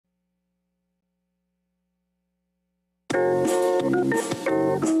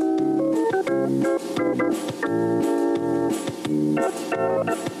Working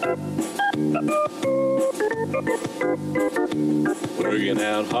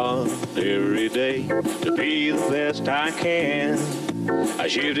out hard every day to be the best I can. I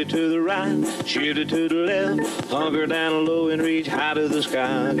shifted to the right, shifted to the left, hunker down low and reach high to the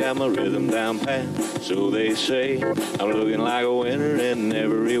sky. Got my rhythm down pat, so they say. I'm looking like a winner in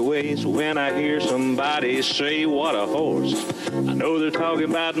every way. So when I hear somebody say, what a horse, I know they're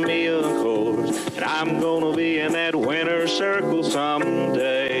talking about me, of course. And I'm gonna be in that winner's circle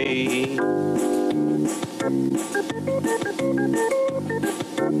someday.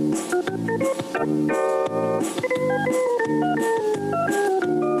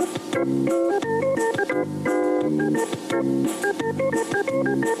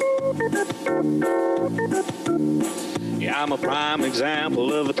 Yeah, I'm a prime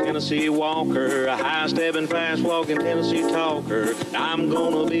example of a Tennessee walker, a high-stepping, fast-walking Tennessee talker. I'm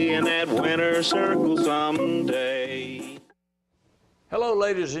gonna be in that winner's circle someday. Hello,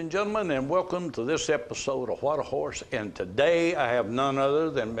 ladies and gentlemen, and welcome to this episode of What a Horse. And today I have none other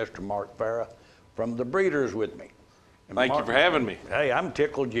than Mr. Mark Farah from the Breeders with me. And Thank you for having me. Hey, I'm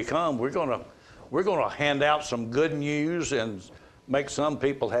tickled you come. We're gonna hand out some good news and make some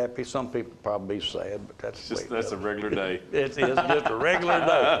people happy. Some people probably be sad, but that's a regular day. It is just a regular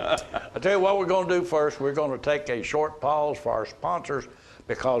day. I tell you what we're going to do first. We're going to take a short pause for our sponsors,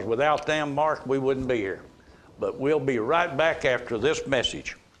 because without them, Mark, we wouldn't be here. But we'll be right back after this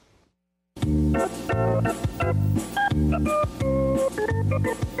message.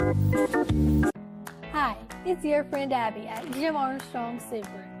 Hi, it's your friend Abby at Jim Armstrong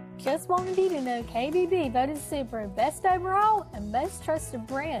Subaru. Just wanted you to know KBB voted Subaru Best Overall and Most Trusted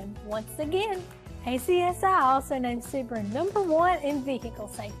Brand once again. ACSI also named Subaru #1 in vehicle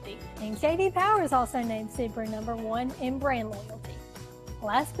safety, and J.D. Power also named Subaru #1 in brand loyalty.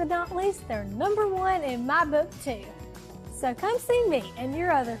 Last but not least, they're #1 in my book too. So come see me and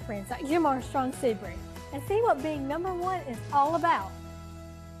your other friends at Jim Armstrong Subaru and see what being #1 is all about.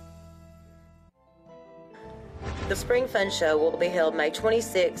 The Spring Fun Show will be held May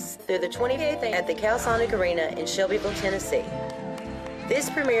 26th through the 28th at the Calsonic Arena in Shelbyville, Tennessee. This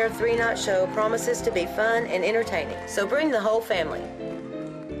premier 3-night show promises to be fun and entertaining, so bring the whole family.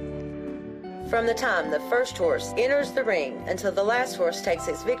 From the time the first horse enters the ring until the last horse takes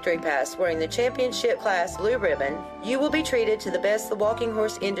its victory pass wearing the championship class blue ribbon, you will be treated to the best the walking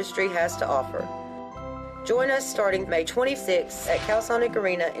horse industry has to offer. Join us starting May 26th at Calsonic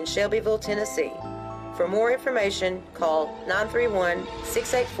Arena in Shelbyville, Tennessee. For more information, call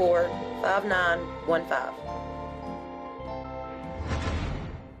 931-684-5915.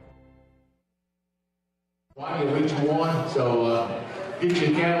 Well, you'll reach one, so get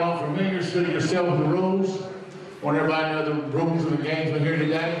your catalog familiar, study yourself with the rules. Want everybody to know the rules of the games we're here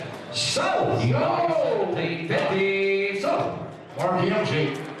today? So, 1750, so, Mark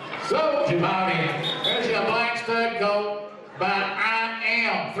Yumsey. So, Jabari, there's your black stud coat by I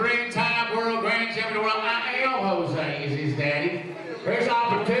Am, 3-time world grand champion. Well, I Am Jose is his daddy. There's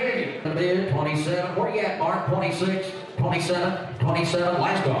opportunity. 27, where you at, Mark? 26, 27, 27,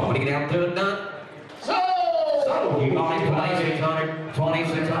 last go. When you get down to it, done. So, you only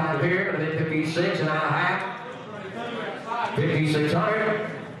 2600 here, and then 56 and a half. 5600.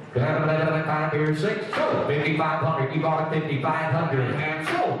 Here, 6. So, 5500. You bought it 5500. And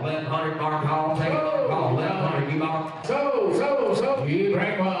so, 1100, Mark Hall. Take it. Call 1100. You bought. So. You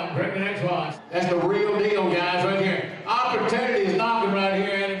bring one, bring the next one. That's the real deal, guys, right here. Opportunity is knocking right here,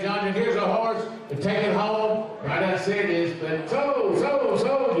 Andy Johnson. Here's a horse to take it home. Right, I said this, but so,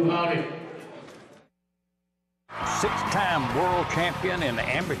 Jumani. 6-time world champion in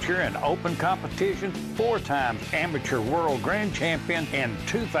amateur and open competition, 4 times amateur world grand champion, and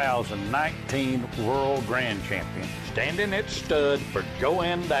 2019 world grand champion. Standing at stud for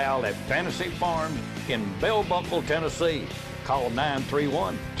Joanne Dowell at Fantasy Farms in Bell Buckle, Tennessee. Call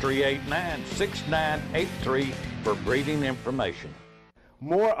 931-389-6983 for breeding information.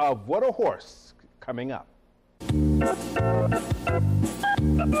 More of What a Horse coming up.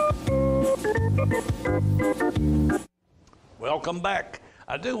 Welcome back.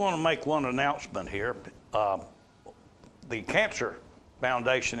 I do want to make one announcement here. The Cancer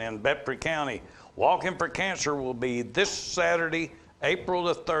Foundation in Bedford County, Walking for Cancer, will be this Saturday, April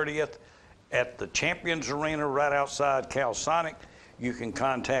the 30th, at the Champions Arena right outside Calsonic. You can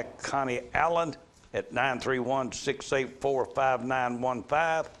contact Connie Allen at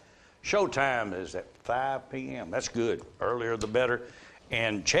 931-684-5915. Showtime is at 5 p.m. That's good. Earlier the better.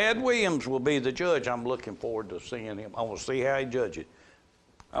 And Chad Williams will be the judge. I'm looking forward to seeing him. I want to see how he judges it.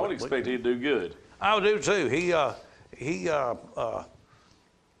 I would expect he'd do good. I do too.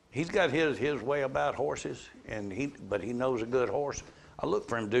 He's got his way about horses, but he knows a good horse. I look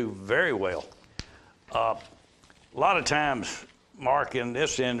for him to do very well. A lot of times, Mark, in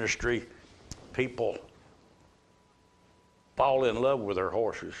this industry, people fall in love with their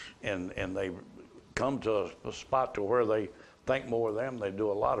horses, and they come to a spot to where they think more of them than they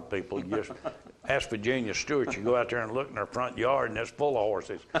do a lot of people. You just ask Virginia Stewart, you go out there and look in their front yard, and it's full of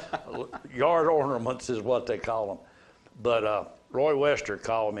horses. Yard ornaments is what they call them. But Roy Wester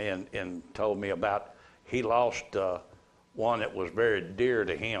called me and told me about, he lost one that was very dear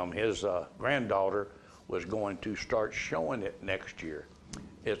to him. His granddaughter was going to start showing it next year.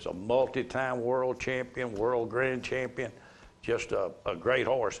 It's a multi-time world champion, world grand champion, just a great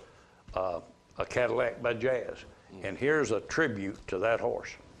horse, a Cadillac by Jazz. And here's a tribute to that horse.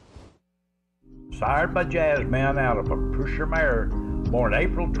 Sired by Jazzman out of a Pusher mare, born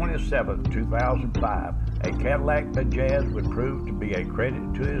April 27, 2005, a Cadillac by Jazz would prove to be a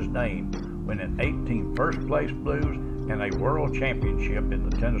credit to his name, winning 18 first-place blues and a world championship in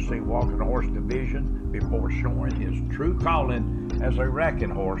the Tennessee Walking Horse Division before showing his true calling as a racking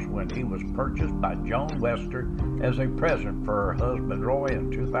horse when he was purchased by Joan Wester as a present for her husband Roy in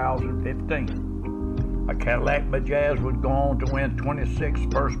 2015. A Cadillac by Jazz would go on to win 26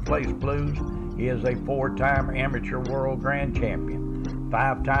 first-place blues. He is a 4-time amateur world grand champion,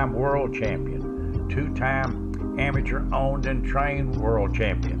 5-time world champion, 2-time amateur owned and trained world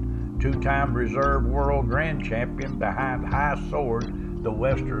champion, 2-time reserve world grand champion behind High Sword, the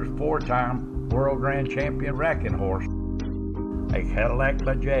Wester's 4-time world grand champion racking horse. A Cadillac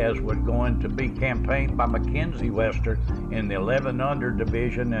by Jazz would go on to be campaigned by Mackenzie Wester in the 11 under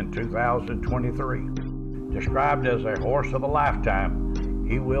division in 2023. Described as a horse of a lifetime,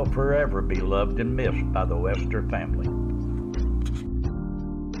 he will forever be loved and missed by the Wester family.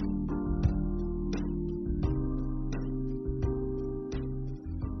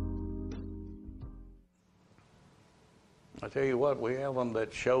 I tell you what, we have them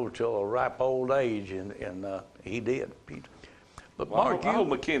that show till a ripe old age, and he did. But Well, Mark, I hope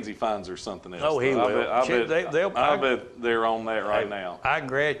Mackenzie finds her something else. Oh, he will. I bet they're on that right now. I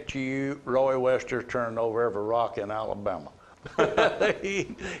grant you, Roy Wester turned over every rock in Alabama.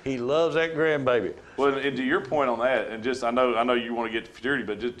 he loves that grandbaby. Well, and to your point on that, and just I know you want to get to futurity,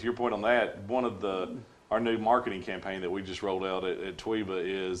 but just to your point on that, one of our new marketing campaign that we just rolled out at Tweeba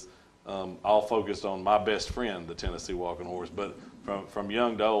is all focused on my best friend, the Tennessee Walking Horse. But from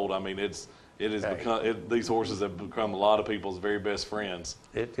young to old, I mean, these horses have become a lot of people's very best friends.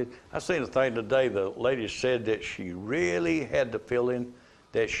 I seen a thing today. The lady said that she really had the feeling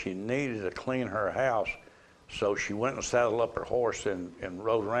that she needed to clean her house, so she went and saddled up her horse and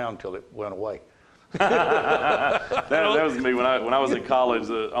rode around till it went away. that was me when I was in college.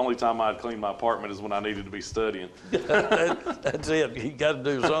 The only time I'd clean my apartment is when I needed to be studying. That's it. You got to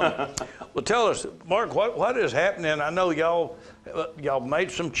do something. Well, tell us, Mark, what is happening? I know y'all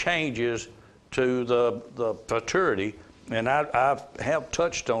made some changes to the futurity, and I have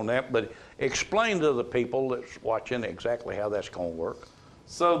touched on that, but explain to the people that's watching exactly how that's going to work.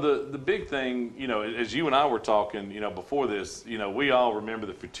 So the big thing, as you and I were talking, before this, we all remember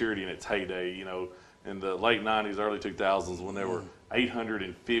the futurity in its heyday, in the late 90s, early 2000s, when there were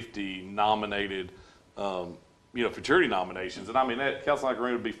 850 nominated, futurity nominations. And I mean, that Castleton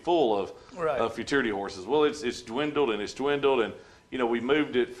Arena would be full of futurity horses. Well, it's dwindled and it's dwindled, and we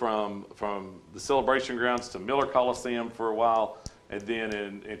moved it from the celebration grounds to Miller Coliseum for a while, and then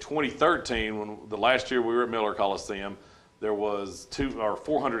in 2013, when the last year we were at Miller Coliseum, there was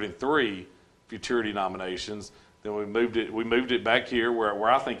 403 futurity nominations. Then we moved it back here where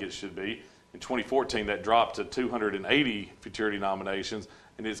I think it should be. In 2014, that dropped to 280 futurity nominations,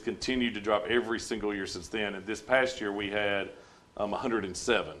 and it's continued to drop every single year since then. And this past year, we had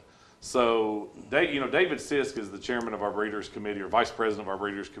 107. So, David Sisk is the chairman of our Breeders' Committee, or vice president of our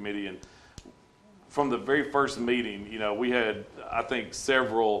Breeders' Committee, and from the very first meeting, we had, I think,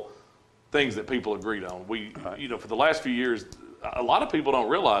 several things that people agreed on. We, for the last few years, a lot of people don't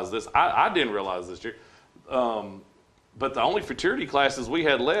realize this. I didn't realize this year. But the only futurity classes we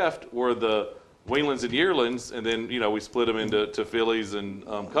had left were the weanlings and yearlings, and then, we split them into fillies and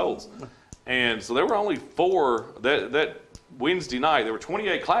colts. And so there were only 4 that Wednesday night. There were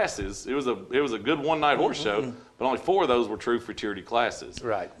 28 classes. It was a good one-night horse show, but only 4 of those were true futurity classes.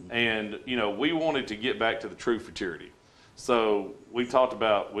 Right. And, we wanted to get back to the true futurity. So we talked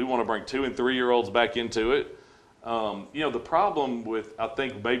about, we want to bring 2- and 3-year-olds back into it. The problem with, I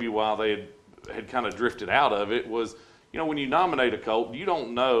think, maybe why they had kind of drifted out of it was, when you nominate a colt, you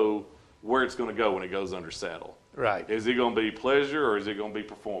don't know where it's going to go when it goes under saddle. Right. Is it going to be pleasure or is it going to be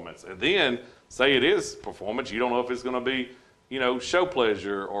performance? And then, say it is performance, you don't know if it's going to be, show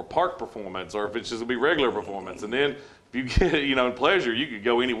pleasure or park performance, or if it's just going to be regular performance. And then if you get, in pleasure, you could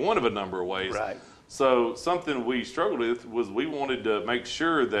go any one of a number of ways. Right. So something we struggled with was we wanted to make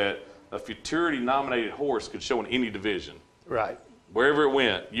sure that a futurity-nominated horse could show in any division. Right. Wherever it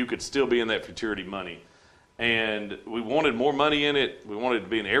went, you could still be in that futurity money. And we wanted more money in it. We wanted to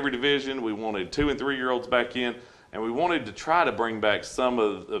be in every division. We wanted 2- and 3-year-olds back in. And we wanted to try to bring back some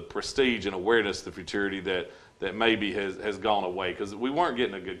of the prestige and awareness to futurity that maybe has gone away. Because we weren't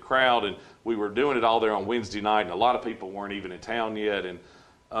getting a good crowd, and we were doing it all there on Wednesday night, and a lot of people weren't even in town yet. And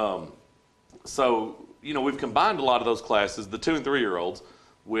so, we've combined a lot of those classes, the 2- and 3-year-olds,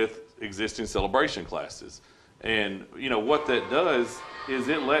 with existing celebration classes. And, what that does is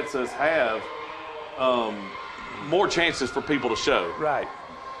it lets us have more chances for people to show. Right.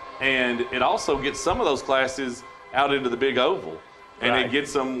 And it also gets some of those classes out into the big oval. And Right. it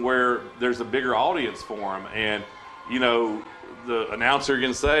gets them where there's a bigger audience for them. And, the announcer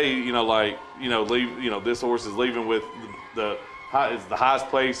can say, this horse is leaving with is the highest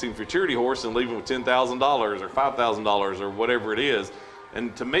placing futurity horse and leaving with $10,000 or $5,000 or whatever it is.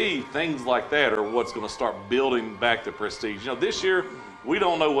 And to me, things like that are what's going to start building back the prestige. This year, we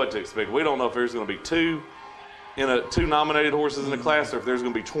don't know what to expect. We don't know if there's going to be two nominated horses in the class or if there's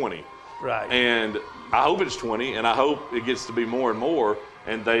going to be 20. Right. And I hope it's 20, and I hope it gets to be more and more,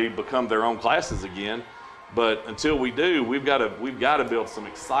 and they become their own classes again. But until we do, we've got to build some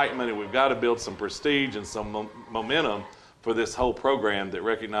excitement, and we've got to build some prestige and some momentum for this whole program that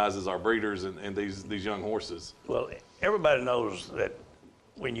recognizes our breeders and these young horses. Well, everybody knows that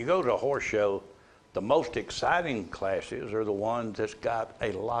when you go to a horse show, the most exciting classes are the ones that's got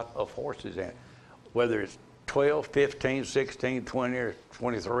a lot of horses in it, whether it's 12, 15, 16, 20, or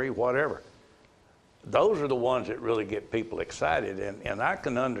 23, whatever. Those are the ones that really get people excited, and I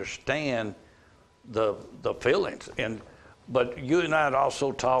can understand the feelings. But you and I had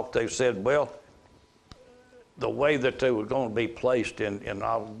also talked, they said, well, the way that they were going to be placed, and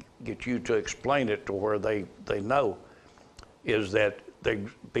I'll get you to explain it to where they know, is that there'd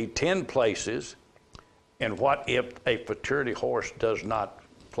be 10 places, and what if a futurity horse does not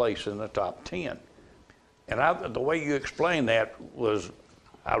place in the top 10? And the way you explained that was,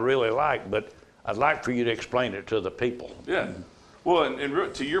 I really liked, but I'd like for you to explain it to the people. Yeah. Well,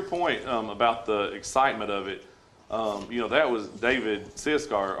 and to your point about the excitement of it, that was David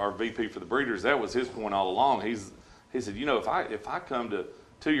Sisk, our VP for the breeders. That was his point all along. He said, if I come to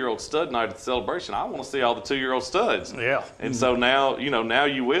 2-year-old stud night at the celebration, I want to see all the 2-year-old studs. Yeah. And so now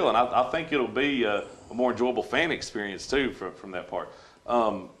you will, and I think it'll be a more enjoyable fan experience too from that part.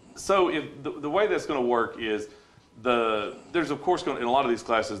 So if the way that's going to work is there's of course in a lot of these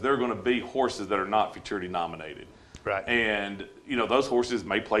classes there are going to be horses that are not futurity nominated. Right. And those horses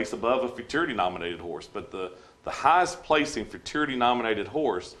may place above a futurity nominated horse, but the highest placing futurity nominated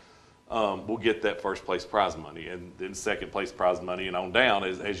horse will get that first place prize money, and then second place prize money, and on down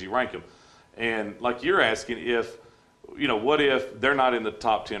as you rank them. And like you're asking, what if they're not in the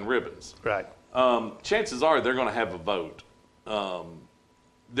top 10 ribbons? Right. Chances are they're going to have a vote. Out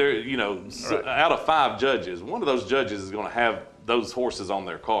of 5 judges, one of those judges is going to have those horses on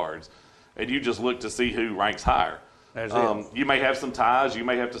their cards, and you just look to see who ranks higher. That's it. You may have some ties, you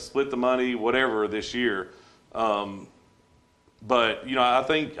may have to split the money, whatever this year. But I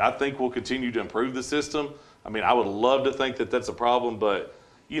think we'll continue to improve the system. I mean, I would love to think that that's a problem, but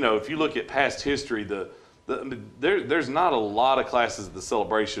if you look at past history, there's not a lot of classes at the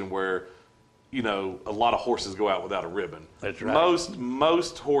celebration where a lot of horses go out without a ribbon. That's right.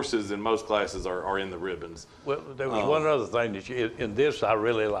 Most horses in most classes are in the ribbons. Well, there was one other thing that in this I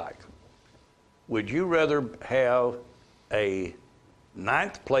really like. Would you rather have a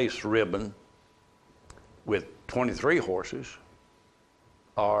 9th place ribbon with 23 horses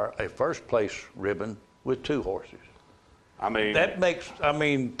or a 1st place ribbon with 2 horses? I mean,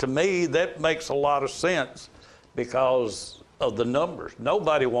 to me, that makes a lot of sense because of the numbers.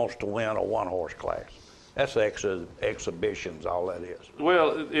 Nobody wants to win a 1-horse class. That's exhibitions, all that is.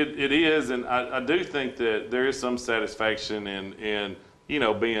 Well, it is, and I do think that there is some satisfaction in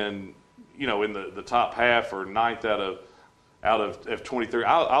being in the top half or 9th out of 23.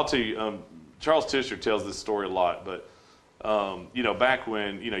 I'll tell you, Charles Tischer tells this story a lot, but back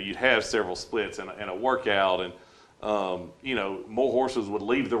when you'd have several splits and a workout, and more horses would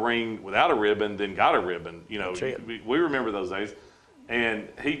leave the ring without a ribbon than got a ribbon. We remember those days. And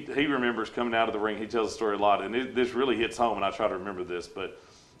he remembers coming out of the ring. He tells the story a lot, and this really hits home, and I try to remember this. But,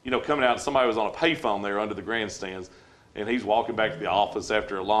 coming out, somebody was on a payphone there under the grandstands, and he's walking back to the office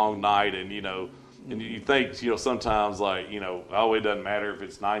after a long night, and, and you think, sometimes like, it doesn't matter if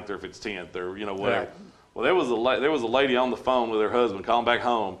it's 9th or if it's 10th or, whatever. Right. Well, there was a lady on the phone with her husband calling back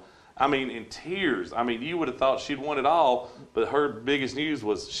home, I mean, in tears. I mean, you would have thought she'd won it all, but her biggest news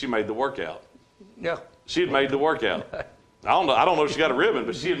was she made the workout. Yeah. She had made the workout. I don't know if she got a ribbon,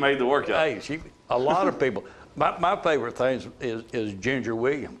 but she had made the workout. Hey, a lot of people. My favorite thing is Ginger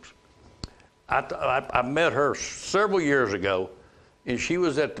Williams. I met her several years ago, and she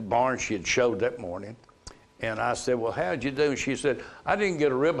was at the barn. She had showed that morning. And I said, well, how'd you do? And she said, I didn't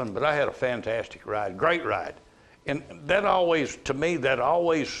get a ribbon, but I had a fantastic ride, great ride. And that always, to me, that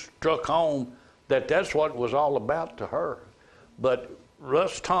always struck home that that's what it was all about to her. But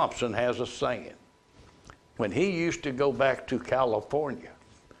Russ Thompson has a saying. When he used to go back to California,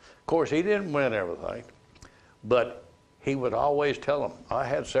 of course, he didn't win everything, but he would always tell them, I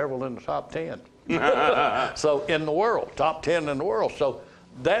had several in the top 10. So in the world, top 10 in the world. So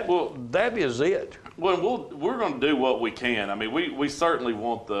that is it. Well, we're going to do what we can. I mean, we certainly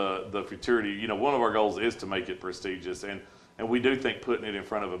want the futurity. You know, one of our goals is to make it prestigious, and we do think putting it in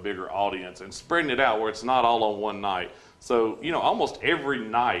front of a bigger audience and spreading it out where it's not all on one night. So, you know, almost every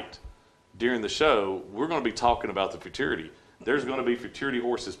night during the show, we're going to be talking about the futurity. There's going to be futurity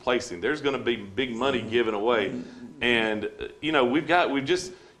horses placing. There's going to be big money given away. And, you know, we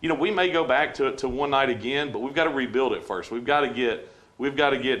may go back to one night again, but we've got to rebuild it first. We've got to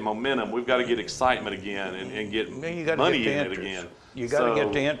get momentum. We've got to get excitement again and get money in it again. You got to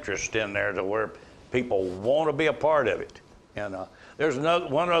get the interest in there to where people want to be a part of it. And there's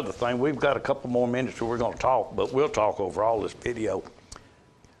one other thing. We've got a couple more minutes where we're going to talk, but we'll talk over all this video.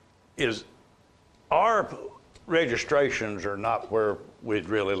 Is our registrations are not where we'd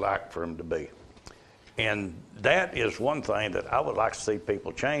really like for them to be. And that is one thing that I would like to see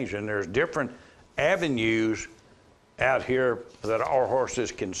people change. And there's different avenues out here that our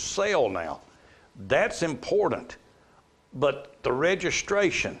horses can sell now. That's important. But the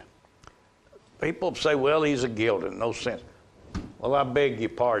registration, people say, well, he's a gelding, no sense. Well, I beg your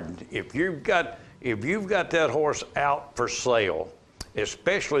pardon. If you've got that horse out for sale,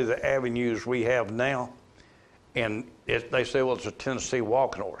 especially the avenues we have now, and they say, well, it's a Tennessee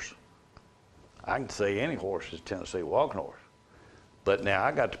walking horse. I can say any horse is a Tennessee walking horse. But now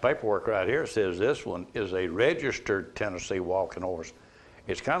I got the paperwork right here. It says this one is a registered Tennessee walking horse.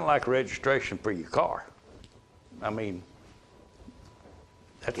 It's kind of like registration for your car. I mean,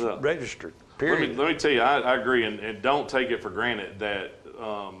 that's registered, period. Let me tell you, I agree, and don't take it for granted that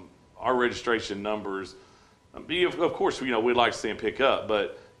our registration numbers, of course, you know, we'd like to see them pick up,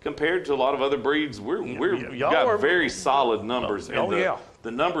 but compared to a lot of other breeds, we've got very solid numbers.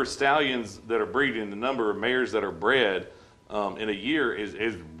 The number of stallions that are breeding, the number of mares that are bred in a year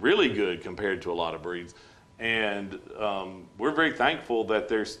is really good compared to a lot of breeds. And we're very thankful that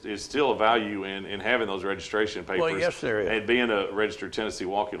there is still a value in having those registration papers. Well, yes, there is. And being a registered Tennessee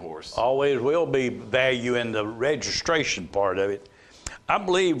walking horse. Always will be value in the registration part of it. I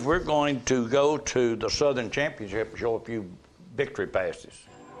believe we're going to go to the Southern Championship and show a few victory passes.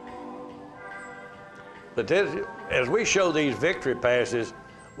 But as we show these victory passes,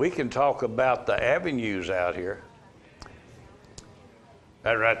 we can talk about the avenues out here.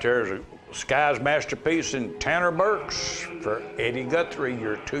 That right there is a Sky's Masterpiece in Tanner Burks for Eddie Guthrie,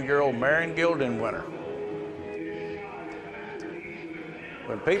 your 2-year-old Marion Gelding winner.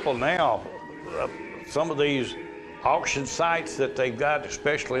 When people now, some of these auction sites that they've got,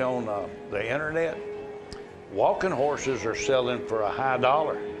 especially on the internet, walking horses are selling for a high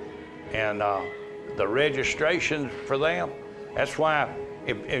dollar. And the registrations for them, that's why,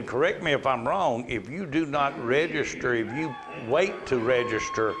 and correct me if I'm wrong, if you do not register, if you wait to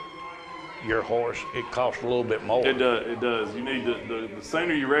register your horse, it costs a little bit more. It does. You need the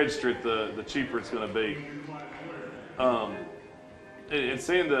sooner you register it, the cheaper it's going to be. And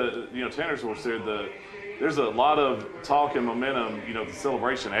seeing Tanner's horse there, there's a lot of talk and momentum, the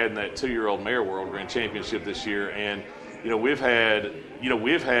celebration adding that 2-year-old Mare World Grand Championship this year. And, we've had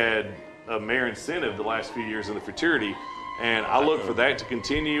a mare incentive the last few years in the futurity. And I look for that to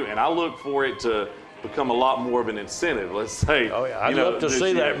continue, and I look for it to become a lot more of an incentive, let's say. Oh, yeah. I'd love to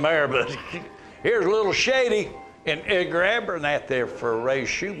see that mare, but here's a little Shady and Edgar Abernathy there for a raised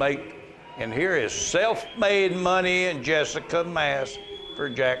shoemate. And here is Self-Made Money and Jessica Mass for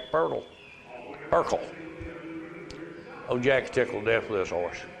Jack Perkle. Oh, Jack's tickled death with this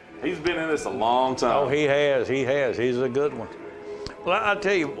horse. He's been in this a long time. Oh, he has. He's a good one. Well, I'll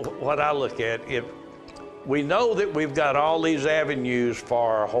tell you what I look at. If we know that we've got all these avenues for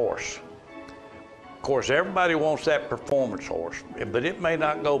our horse. Of course, everybody wants that performance horse, but it may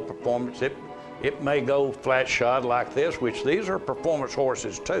not go performance. It may go flat shod like this, which these are performance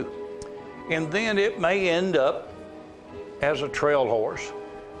horses too. And then it may end up as a trail horse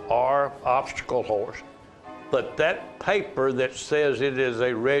or obstacle horse But that paper that says it is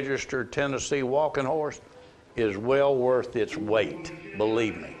a registered Tennessee walking horse is well worth its weight,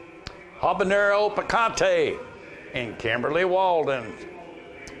 believe me. Habanero Picante and Kimberly Walden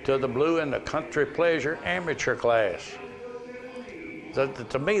to the blue in the Country Pleasure Amateur class.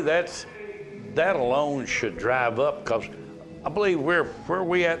 To me, that alone should drive up, because I believe where are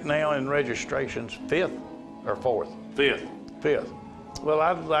we at now in registrations? 5th or 4th? 5th. 5th. Well,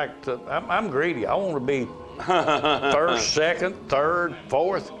 I'd like to, I'm greedy. I want to be 1st, 2nd, 3rd,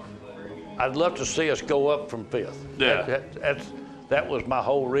 4th. I'd love to see us go up from 5th. Yeah. That was my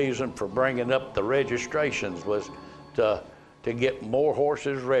whole reason for bringing up the registrations, was to get more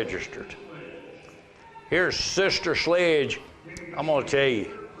horses registered. Here's Sister Sledge. I'm going to tell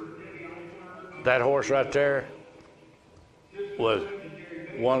you, that horse right there was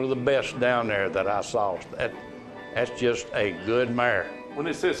one of the best down there that I saw. That's just a good mare. When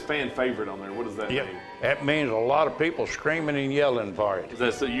it says fan favorite on there, what does that mean? That means a lot of people screaming and yelling for it. Is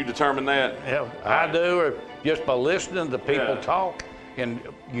that so you determine that? Yeah, I do, or just by listening to people talk, and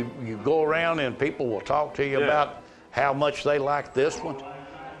you go around and people will talk to you about how much they like this one.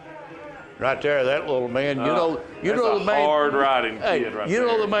 Right there, that little man, you know the main hard riding kid right there. You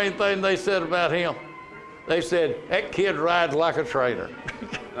know the main thing they said about him? They said, that kid rides like a trainer.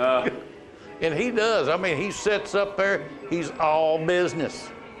 And he does. I mean, he sits up there, he's all business.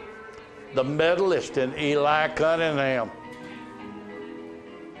 The medalist in Eli Cunningham.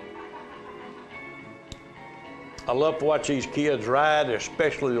 I love to watch these kids ride,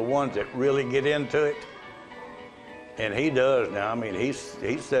 especially the ones that really get into it. And he does now. I mean, he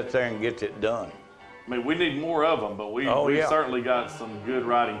sits there and gets it done. I mean, we need more of them, but we certainly got some good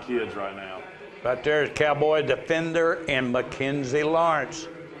riding kids right now. Right there is Cowboy Defender and Mackenzie Lawrence.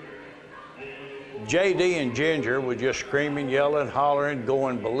 JD and Ginger were just screaming, yelling, hollering,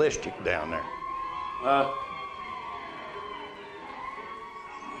 going ballistic down there.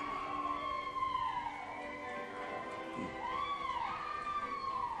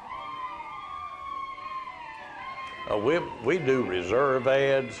 We do reserve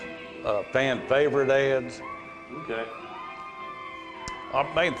ads, fan favorite ads. Okay.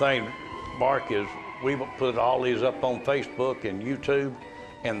 Our main thing, Mark, is we put all these up on Facebook and YouTube,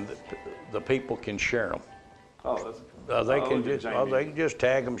 and the people can share them. Oh, that's they can just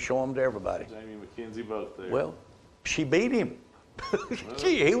tag them, show them to everybody. Jamie and Mackenzie both there. Well, she beat him.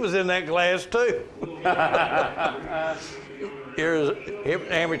 Gee, he was in that class too. Here's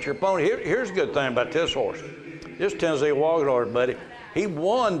amateur pony. Here's a good thing about this horse. This Tennessee walking horse, buddy. He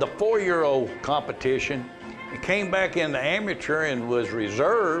won the 4-year-old competition and came back in the amateur and was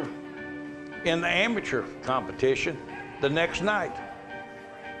reserved in the amateur competition the next night.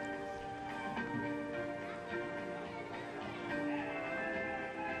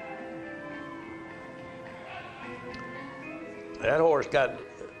 That horse got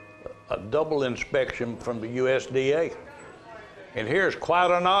a double inspection from the USDA. And here's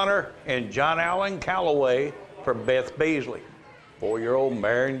Quite an Honor and John Allen Calloway for Beth Beasley, 4-year-old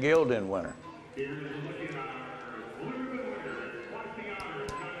Marion Gilden winner.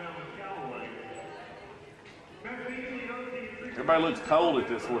 Everybody looks cold at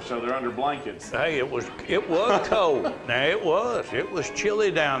this horse show. They're under blankets. Hey, it was cold. Now it was chilly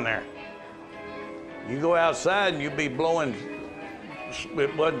down there. You go outside and you'd be blowing,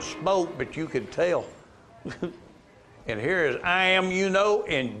 it wasn't smoke, but you could tell. And here is I Am You Know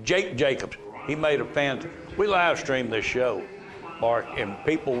and Jake Jacobs. He made a we live streamed this show, Mark, and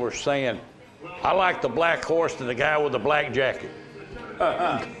people were saying, I like the black horse and the guy with the black jacket.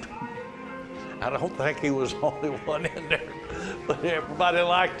 I don't think he was the only one in there, but everybody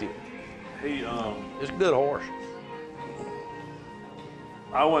liked him. It's a good horse.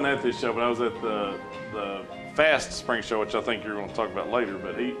 I wasn't at this show, but I was at the Fast Spring Show, which I think you're going to talk about later.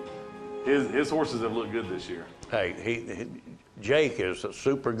 But his horses have looked good this year. Hey, Jake is a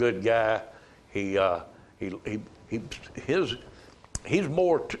super good guy. He's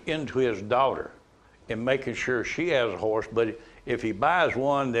more into his daughter and making sure she has a horse. But if he buys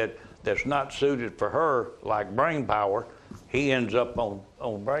one that's not suited for her, like Brain Power, he ends up on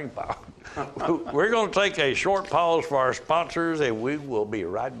Brain Power. We're going to take a short pause for our sponsors, and we will be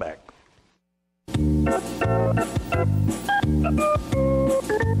right back.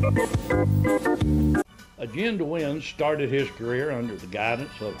 Agenda Win started his career under the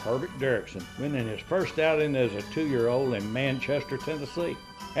guidance of Herbert Derrickson, winning his first outing as a 2-year-old in Manchester, Tennessee.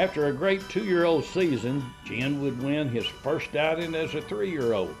 After a great 2-year-old season, Jen would win his first outing as a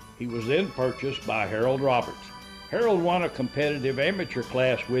 3-year-old. He was then purchased by Harold Roberts. Harold won a competitive amateur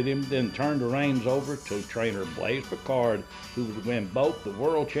class with him, then turned the reins over to trainer Blaise Picard, who would win both the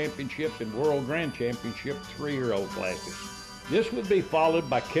World Championship and World Grand Championship 3-year-old classes. This would be followed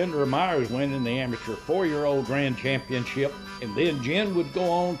by Kendra Myers winning the amateur 4-year-old Grand Championship, and then Jen would go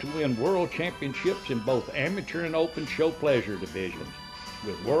on to win World Championships in both amateur and open show pleasure divisions.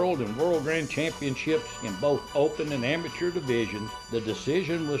 With World and World Grand Championships in both open and amateur divisions, the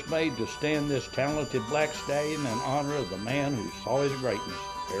decision was made to stand this talented black stallion in honor of the man who saw his greatness,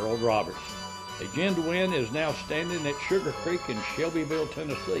 Harold Roberts. A Jen to win is now standing at Sugar Creek in Shelbyville,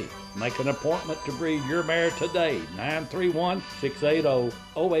 Tennessee. Make an appointment to breed your mare today,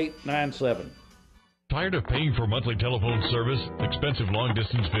 931-680-0897. Tired of paying for monthly telephone service, expensive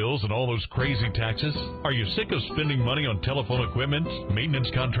long-distance bills, and all those crazy taxes? Are you sick of spending money on telephone equipment, maintenance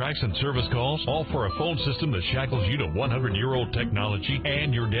contracts, and service calls, all for a phone system that shackles you to 100-year-old technology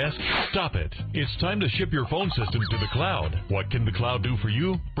and your desk? Stop it. It's time to ship your phone system to the cloud. What can the cloud do for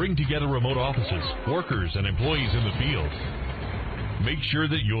you? Bring together remote offices, workers, and employees in the field. Make sure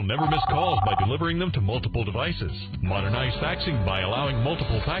that you'll never miss calls by delivering them to multiple devices. Modernize faxing by allowing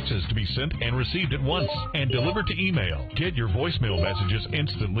multiple faxes to be sent and received at once. And deliver to email. Get your voicemail messages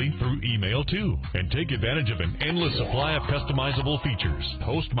instantly through email too. And take advantage of an endless supply of customizable features.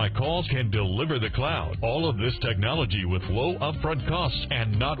 Host My Calls can deliver the cloud. All of this technology with low upfront costs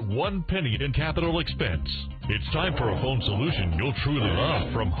and not one penny in capital expense. It's time for a phone solution you'll truly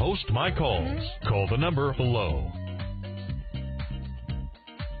love from Host My Calls. Call the number below.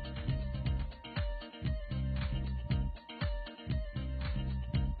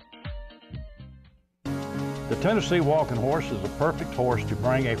 The Tennessee Walking Horse is the perfect horse to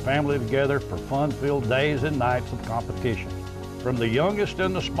bring a family together for fun-filled days and nights of competition. From the youngest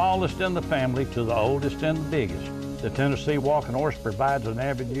and the smallest in the family to the oldest and the biggest, the Tennessee Walking Horse provides an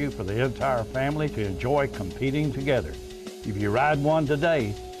avenue for the entire family to enjoy competing together. If you ride one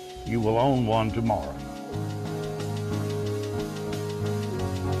today, you will own one tomorrow.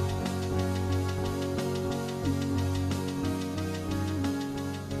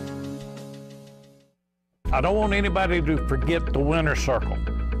 I don't want anybody to forget the Winter Circle.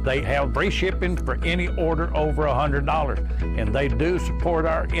 They have free shipping for any order over $100, and they do support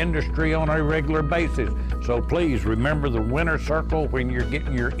our industry on a regular basis. So please remember the Winter Circle when you're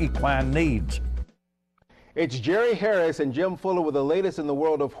getting your equine needs. It's Jerry Harris and Jim Fuller with the latest in the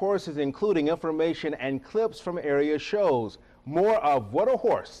world of horses, including information and clips from area shows. More of What a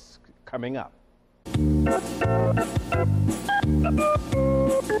Horse coming up.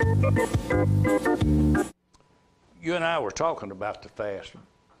 You and I were talking about the fast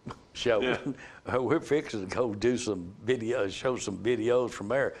show. Yeah. We're fixing to go do some videos, show some videos from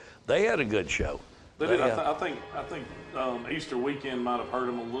there. They had a good show. They did. I think Easter weekend might have hurt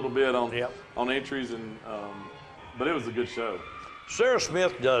them a little bit on entries, and but it was a good show. Sarah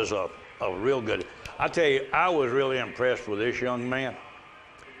Smith does a real good. I tell you, I was really impressed with this young man.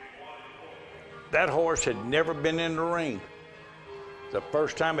 That horse had never been in the ring. The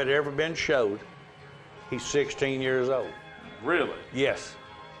first time it ever been showed. He's 16 years old. Really? Yes.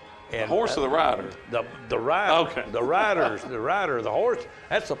 And the horse or the rider? The rider. Okay. The rider, the horse.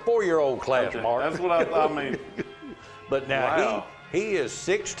 That's a 4-year-old class, Okay. Mark. That's what I mean. But now Wow. he is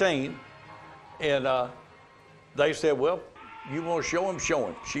 16, and they said, well, you want to show him? Show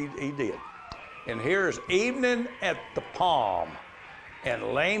him. He did. And here's Evening at the Palm,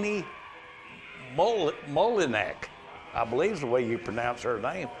 and Lainey Molinak, I believe is the way you pronounce her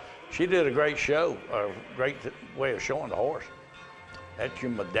name. She did a great show, a great way of showing the horse. That's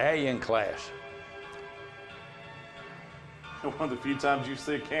your medallion class. One of the few times you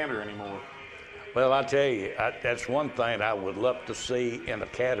see a canter anymore. Well, I tell you, that's one thing I would love to see in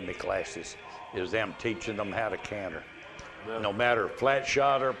academy classes, is them teaching them how to canter. Yeah. No matter flat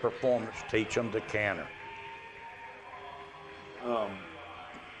shot or performance, teach them to canter.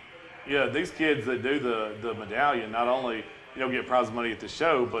 Yeah, these kids that do the medallion not only get prize money at the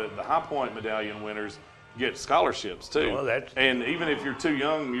show, but the High Point medallion winners get scholarships too. Well, and even if you're too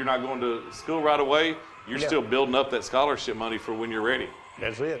young, you're not going to school right away, you're still building up that scholarship money for when you're ready.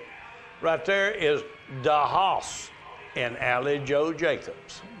 That's it. Right there is Da Hoss and Allie Joe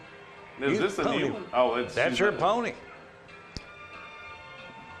Jacobs. Is this a new one? Oh, that's her pony.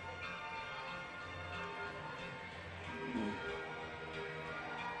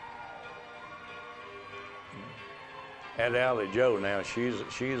 And Allie Joe now,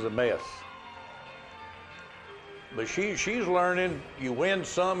 she's a mess. But she's learning. You win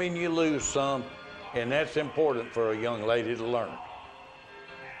some and you lose some, and that's important for a young lady to learn.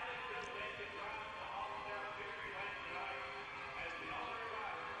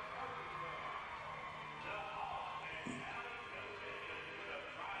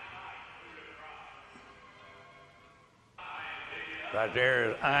 Right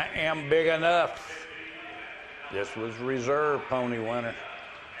there is I Am Big Enough. This was reserve pony winner.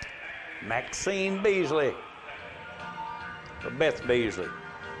 Maxine Beasley. Or Beth Beasley.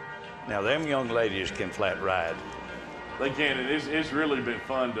 Now, them young ladies can flat ride. They can, and it's really been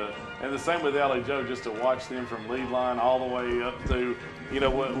fun to, and the same with Allie Joe, just to watch them from lead line all the way up to, you know,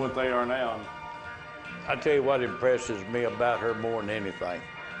 what they are now. I tell you what impresses me about her more than anything.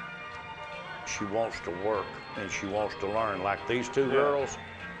 She wants to work and she wants to learn. Like these two girls,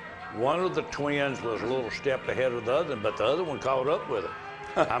 one of the twins was a little step ahead of the other, but the other one caught up with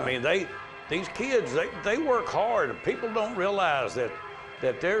her. I mean, these kids, they work hard. People don't realize that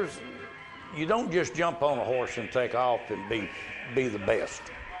there's, you don't just jump on a horse and take off and be the best.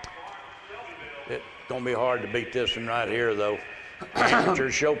 It's gonna be hard to beat this one right here, though.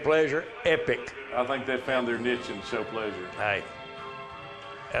 Amateur show pleasure, epic. I think they found their niche in show pleasure. Hey,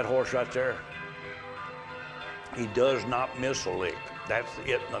 that horse right there, he does not miss a lick. That's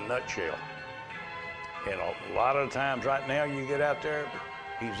it in a nutshell. And a lot of times right now you get out there,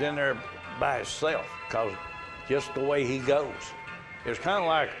 he's in there by himself because just the way he goes. It's kind of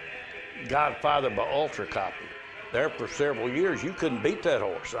like Godfather by Ultra Copy. There for several years, you couldn't beat that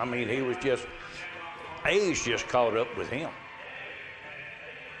horse. I mean, he was just, age just caught up with him.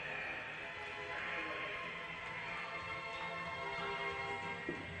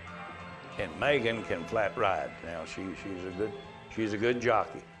 And Megan can flat ride. Now she's a good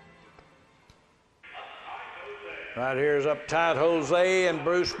jockey. Right here is Uptight Jose and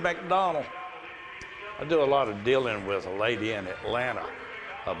Bruce McDonald. I do a lot of dealing with a lady in Atlanta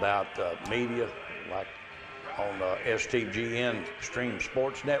about media, like on the STGN Stream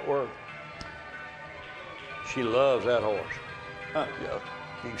Sports Network. She loves that horse. Huh. Yeah.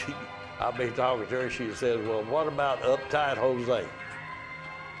 I'll be talking to her. She says, "Well, what about Uptight Jose?"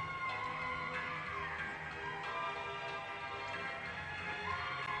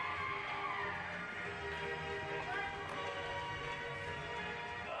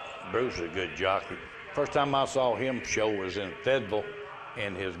 Bruce is a good jockey. First time I saw him show was in Fayetteville,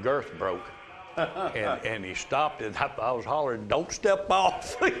 and his girth broke. and he stopped, and I was hollering, "Don't step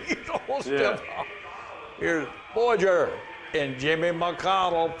off." You don't step off. Here's Voyager and Jimmy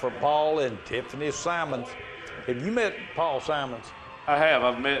McConnell for Paul and Tiffany Simons. Have you met Paul Simons? I have.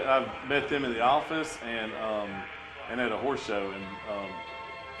 I've met them in the office and at a horse show,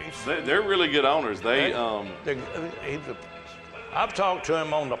 and they're really good owners. I've talked to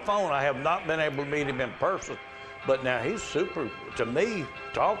him on the phone. I have not been able to meet him in person, but now he's super. To me,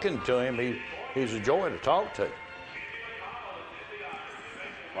 talking to him, he's a joy to talk to.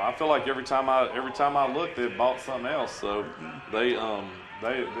 Well, I feel like every time I look, they've bought something else. So they're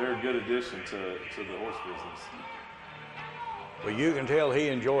a good addition to the horse business. Well, you can tell he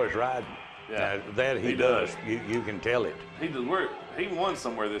enjoys riding. Yeah, that he does. You can tell it. He does. He won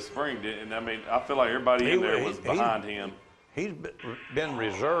somewhere this spring, and I mean, I feel like everybody in there was behind him. He's been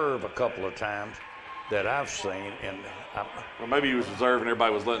reserved a couple of times that I've seen, and well, maybe he was reserved, and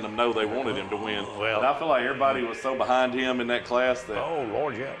everybody was letting them know they wanted him to win. Well, but I feel like everybody was so behind him in that class that. Oh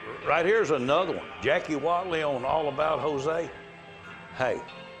Lord, yeah. Right here's another one. Jackie Watley on All About Jose. Hey,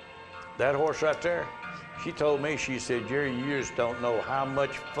 that horse right there. She told me, she said, "Jerry, you just don't know how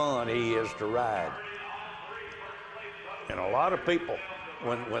much fun he is to ride." And a lot of people,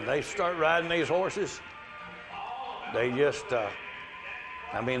 when they start riding these horses, they just,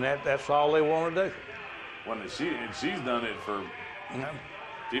 I mean, that's all they want to do. Well, she's done it for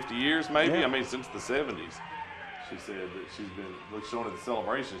 50 years, maybe. Yeah. I mean, since the 70s. She said that she's been showing at the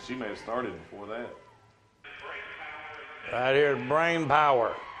celebration. She may have started before that. Right here, Brain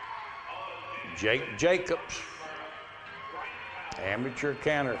Power. Jake Jacobs, amateur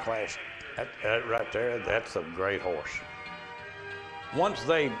canter class. That right there, that's a great horse. Once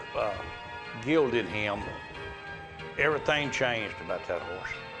they gilded him, everything changed about that horse.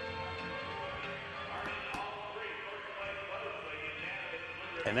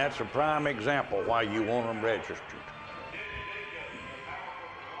 And that's a prime example why you want them registered.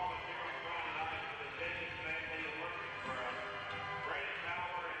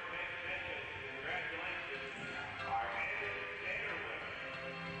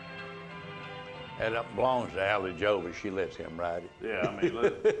 That belongs to Allie Joe, but she lets him ride it. Yeah, I mean,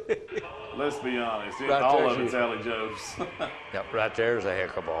 let's be honest. Right all there, of it's Allie Joe's. Yep, right there's a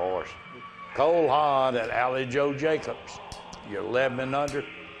heck of a horse. Cole Hahn and Allie Joe Jacobs. You're 11 and under.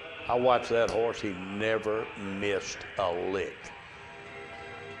 I watched that horse. He never missed a lick.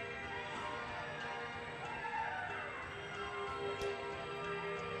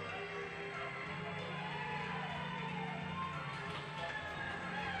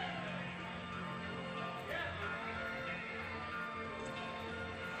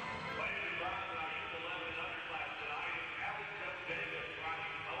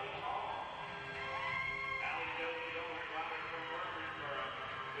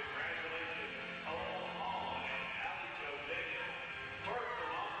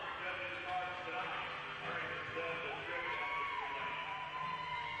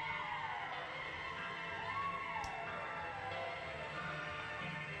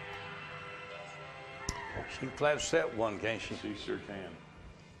 She can flat set one, can't she? She sure can.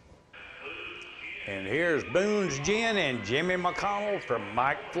 And here's Boone's Gin and Jimmy McConnell from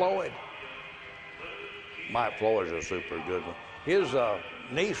Mike Floyd. Mike Floyd's a super good one. His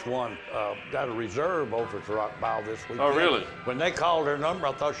niece got a reserve over at Rock Bowl this weekend. Oh, really? When they called her number,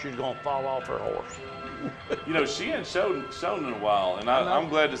 I thought she was going to fall off her horse. You know, she hadn't shown in a while, and I'm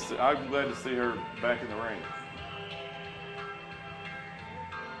glad to see her back in the ring.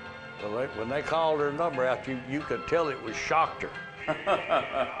 Well, when they called her number out, you could tell it was shocked her.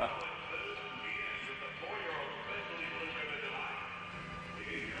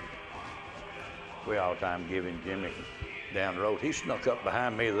 We all the time giving Jimmy down the road. He snuck up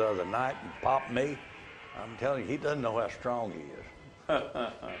behind me the other night and popped me. I'm telling you, he doesn't know how strong he is.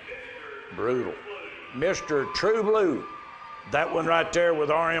 Brutal. Mr. True Blue, that one right there with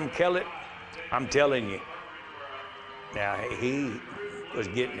R.M. Kellett, I'm telling you. Now, he was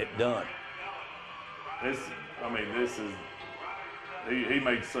getting it done. He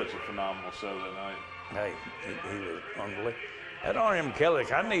made such a phenomenal show that night. Hey, he was unbelievable. That R.M.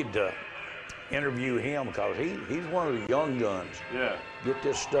 Kellett, I need to interview him because he's one of the young guns. Yeah. Get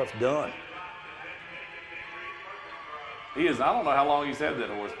this stuff done. He is. I don't know how long he's had that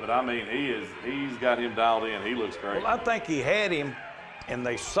horse, but I mean, he's got him dialed in. He looks great. Well, I think he had him, and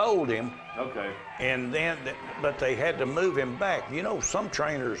they sold him. Okay. And then, but they had to move him back. You know, some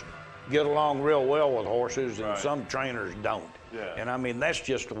trainers get along real well with horses, and some trainers don't. Yeah. And I mean, that's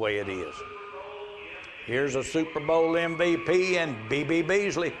just the way it is. Here's a Super Bowl MVP and B.B.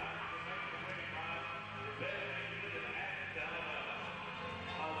 Beasley.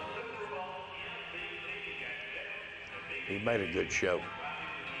 He made a good show.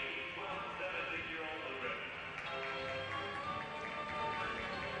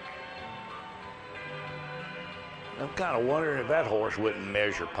 I'm kind of wondering if that horse wouldn't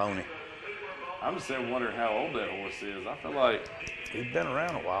measure Pony. I'm just wondering how old that horse is. I feel like he's been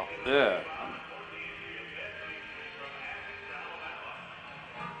around a while. Yeah.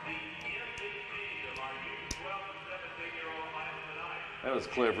 That was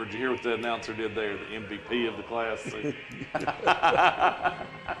clever. Did you hear what the announcer did there? The MVP of the class.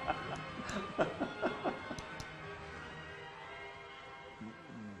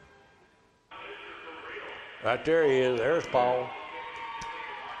 Right there he is. There's Paul.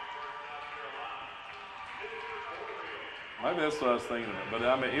 Maybe that's what I was thinking of. But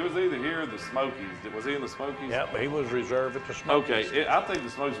I mean, it was either here or the Smokies. Was he in the Smokies? Yeah, but he was reserved at the Smokies. Okay, I think the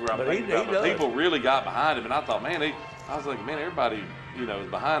Smokies were. But but people really got behind him, and I thought, man, I was like, man, everybody, is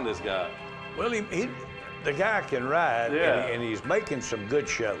behind this guy. Well, the guy can ride, and he's making some good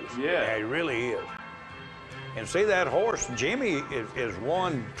shows. Yeah, he really is. And see that horse, Jimmy is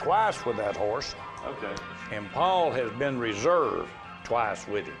won twice with that horse. Okay. And Paul has been reserved twice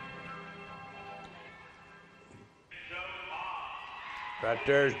with him. Right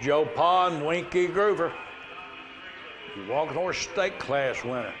there's Joe Pa and Winky Groover. The Walking Horse Stake Class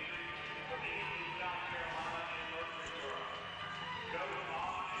winner.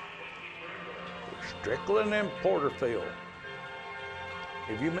 Strickland and Porterfield.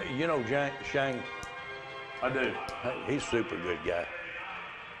 If you know Shane? I do. He's a super good guy.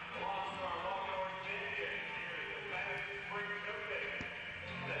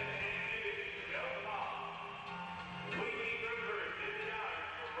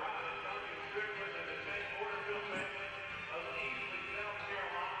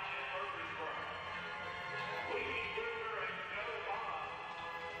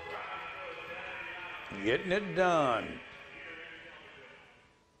 Getting it done.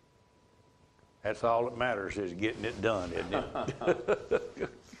 That's all that matters is getting it done, isn't it?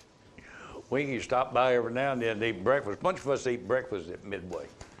 Winky stop by every now and then and eat breakfast. A bunch of us eat breakfast at Midway.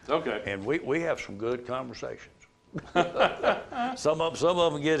 Okay. And we have some good conversations. Some of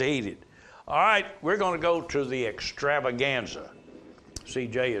them get heated. All right, we're going to go to the extravaganza.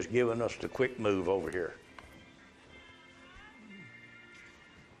 CJ has given us the quick move over here.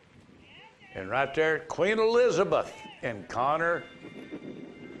 And right there, Queen Elizabeth and Connor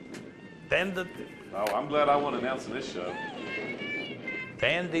Van Oh, I'm glad I won announcing this show.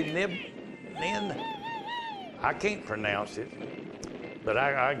 Nin. I can't pronounce it, but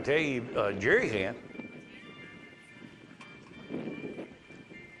I can tell you, Jerry can.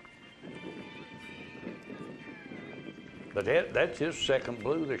 But that's his second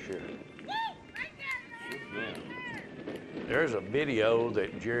blue this year. Yeah. There's a video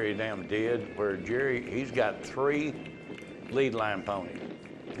that Jerry Dam did where he's got 3 lead line ponies.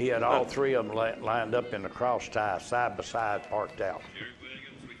 He had all 3 of them lined up in the cross tie, side by side, parked out. Jerry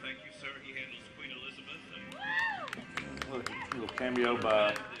Williams, we thank you, sir. He handles Queen Elizabeth. Little cameo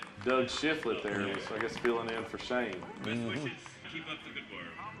by Doug Shiflett there was, I guess, filling in for Shane. Mm-hmm. Keep up the good work.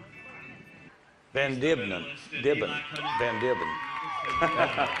 Van Dibben.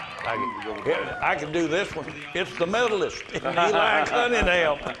 I can do this one. It's the medalist, Eli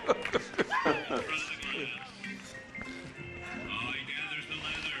Cunningham.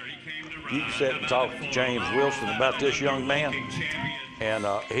 You can sit and talk to James Wilson about this young man. And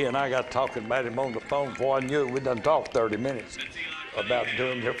he and I got talking about him on the phone before I knew it. We done talked 30 minutes about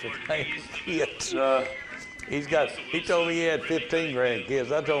doing different things. Kids. He told me he had 15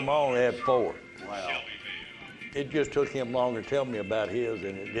 grandkids. I told him I only had 4. Wow. It just took him longer to tell me about his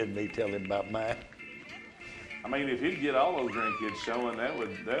than it did me tell him about mine. I mean, if he'd get all those grandkids showing, that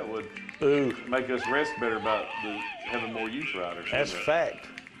would make us rest better about having more youth riders. That's a fact.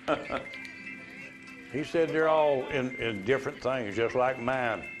 He said they're all in different things, just like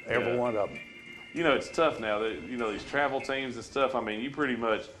mine, every one of them. You know, it's tough now. These travel teams and stuff, I mean, you pretty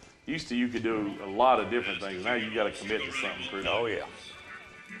much, used to you could do a lot of different things. Now you got to commit to something pretty much. Oh, yeah.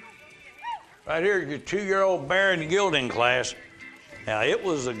 Right here, your 2-year-old Baron Gilding class. Now, it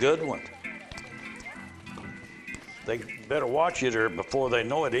was a good one. They better watch it or before they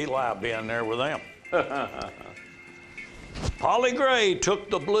know it, Eli will be in there with them. Holly Gray took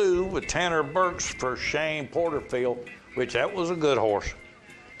the blue with Tanner Burks for Shane Porterfield, which that was a good horse.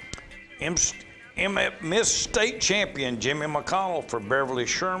 Miss State Champion Jimmy McConnell for Beverly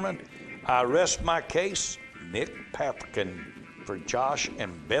Sherman. I rest my case, Nick Paprican for Josh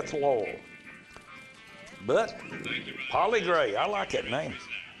and Beth Lowell. But Holly Gray, I like that name.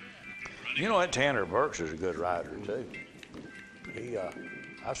 You know that Tanner Burks is a good rider too.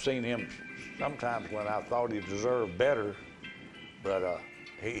 I've seen him sometimes when I thought he deserved better, but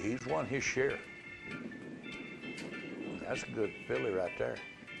he's won his share. That's a good filly right there.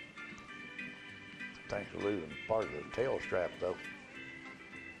 Thanks for losing part of the tail strap though.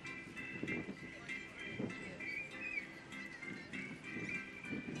 Back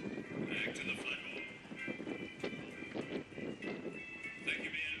to the flat ball. Thank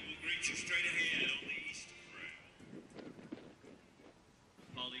you, man. We'll greet you straight ahead on the east rail.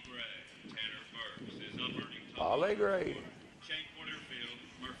 Holly Gray, Tanner Burks is unearning top. Holly Gray. Shane Porterfield,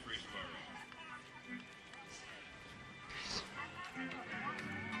 Murfreesboro.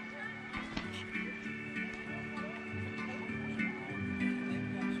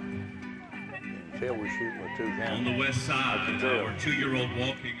 Tell we shoot with 2 hands. On the west side, can tell. our 2-year-old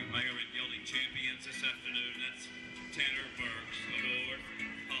walking mayor and gelding champions this afternoon. That's Tanner Burks, the north,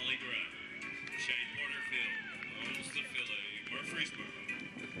 Holly Gray. Shane Porterfield owns the filly, Murfreesboro.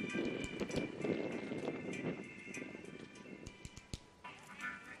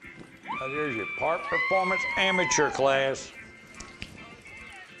 Now there's your Park Performance Amateur class.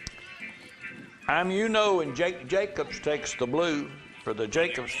 and Jake Jacobs takes the blue for the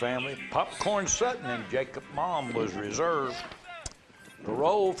Jacobs family. Popcorn Sutton and Jacob Mom was reserved.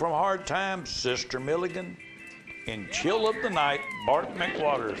 Parole from Hard Times, Sister Milligan. In Chill of the Night, Bart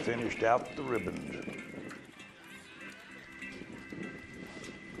McWaters finished out the ribbons.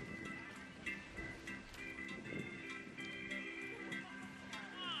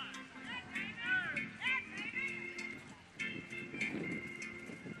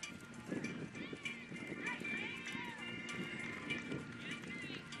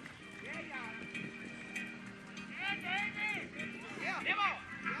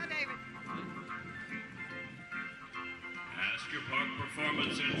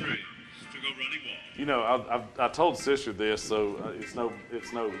 You know, I told Sister this, so it's no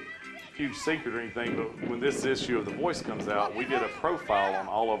huge secret or anything, but when this issue of The Voice comes out, we did a profile on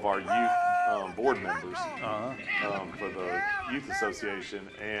all of our youth board members for the Youth Association,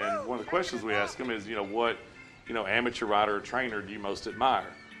 and one of the questions we asked them is, what amateur rider or trainer do you most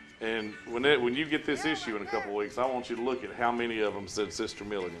admire? And when you get this issue in a couple of weeks, I want you to look at how many of them said Sister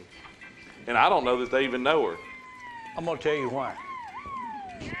Milligan. And I don't know that they even know her. I'm going to tell you why.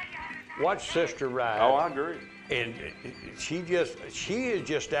 Watch Sister ride. Oh, I agree. And she is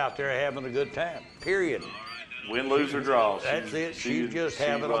just out there having a good time, period. Win, lose, or draw. That's it. She's just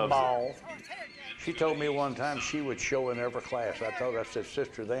having a ball. She told me one time she would show in every class. I said,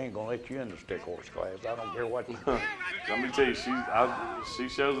 Sister, they ain't going to let you in the stick horse class. I don't care what you do. Let me tell you, she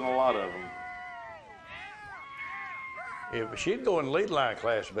shows in a lot of them. If she'd go in the lead line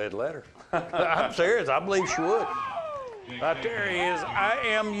class, they'd let her. I'm serious. I believe she would. Right there he is. I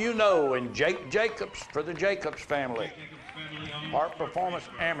Am and Jake Jacobs for the Jacobs family. Park Performance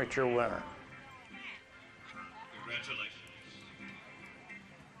Amateur winner. Congratulations.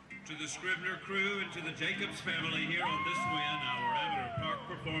 To the Scrivener crew and to the Jacobs family here on this win, our amateur Park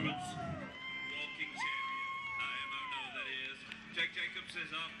Performance walking champion. I Am that is. Jake Jacobs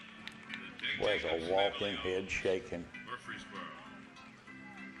is up was a walking, head shaking.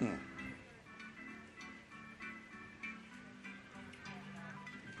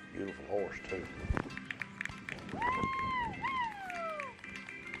 Beautiful horse, too.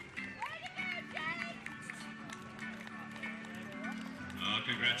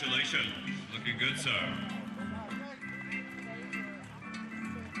 Congratulations. Looking good, sir.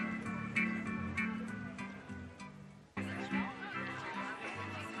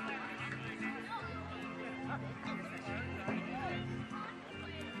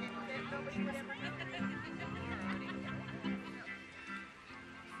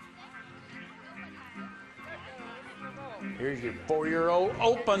 Here's your 4-year-old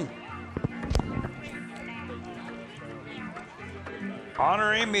open.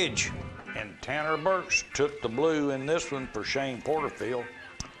 Honor Image and Tanner Burks took the blue in this one for Shane Porterfield.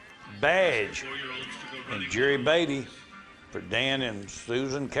 Badge and Jerry Beatty for Dan and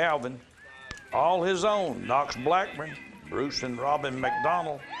Susan Calvin. All his own, Knox Blackburn, Bruce and Robin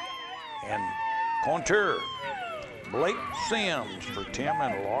McDonald, and Contour. Blake Sims for Tim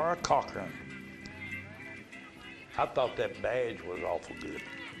and Laura Cochran. I thought that badge was awful good.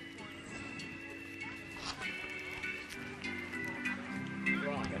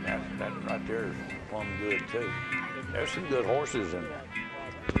 And that right there is plumb good too. There's some good horses in there.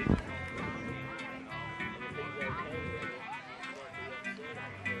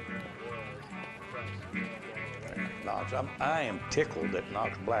 Knox, I am tickled that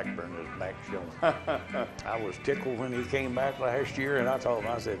Knox Blackburn is back showing. I was tickled when he came back last year, and I told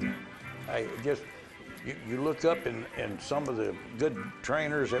him, I said, hey, just, you look up and some of the good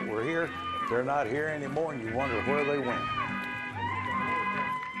trainers that were here, they're not here anymore, and you wonder where they went.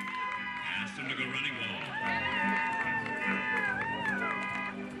 Asked him to go running wall.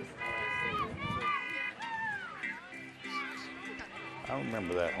 I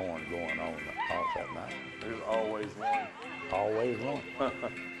remember that horn going on off that night. There's always one. Always one.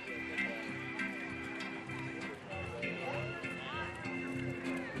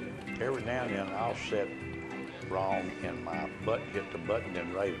 Every now and then I'll sit wrong and my butt hit the button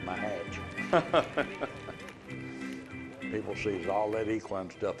and raise my hatch. People sees all that equine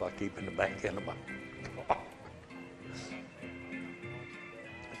stuff I keep in the back end of my car. It's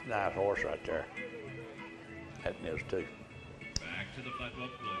a nice horse right there. That is too. Back to the flat boat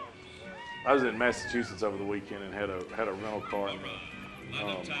blue. I was in Massachusetts over the weekend and had a rental car. And,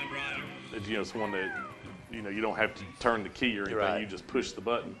 it's one that you don't have to turn the key or anything. Right. You just push the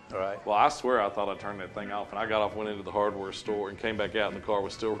button. Right. Well, I swear I thought I turned that thing off, and I got off, went into the hardware store, and came back out, and the car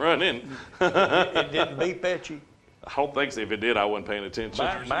was still running. It didn't beep at you. I don't think so. If it did, I wasn't paying attention.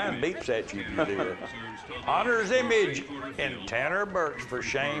 Mine beeps at you if you did. Honor's Image and Tanner Burks for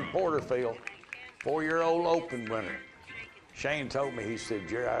Shane Porterfield, 4-year-old open winner. Shane told me, he said,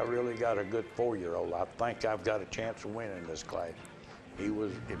 Jerry, I really got a good 4-year-old. I think I've got a chance of winning this class. He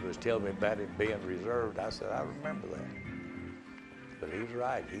was telling me about it being reserved. I said, I remember that. But he's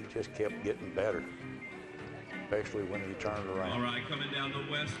right. He just kept getting better, especially when he turned around. All right, coming down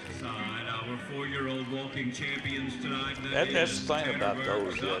the west side, our 4-year-old walking champions tonight. That's the thing about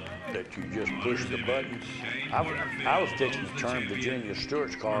those that you just push the button. I was fixing to turn Virginia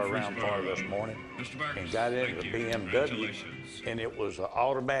Stewart's car around for this morning and got into the BMW, and it was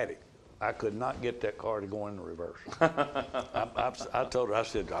automatic. I could not get that car to go in the reverse. I told her, I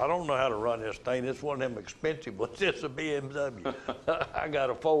said, I don't know how to run this thing. It's one of them expensive ones. It's a BMW. I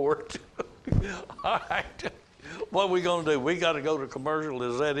got a Ford. All right. What are we going to do? We got to go to commercial.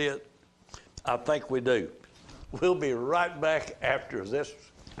 Is that it? I think we do. We'll be right back after this.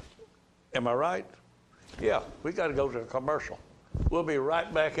 Am I right? Yeah, we got to go to a commercial. We'll be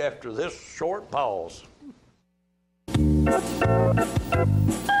right back after this short pause.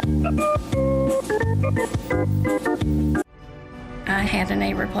 I had a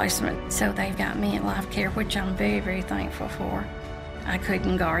knee replacement, so they've got me in life care, which I'm very, very thankful for. I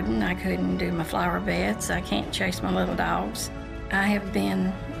couldn't garden, I couldn't do my flower beds, I can't chase my little dogs. I have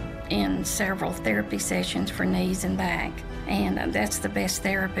been in several therapy sessions for knees and back, and that's the best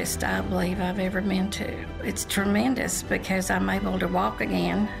therapist I believe I've ever been to. It's tremendous because I'm able to walk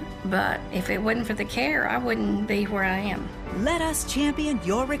again, but if it wasn't for the care, I wouldn't be where I am. Let us champion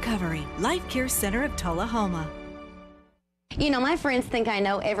your recovery. Life Care Center of Tullahoma. You know, my friends think I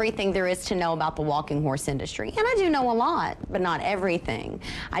know everything there is to know about the walking horse industry, and I do know a lot, but not everything.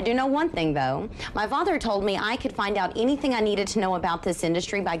 I do know one thing, though. My father told me I could find out anything I needed to know about this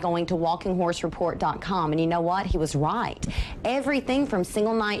industry by going to walkinghorsereport.com, and you know what? He was right. Everything from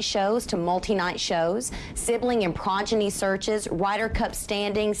single night shows to multi-night shows, sibling and progeny searches, Ryder Cup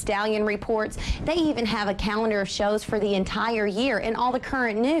standings, stallion reports. They even have a calendar of shows for the entire year and all the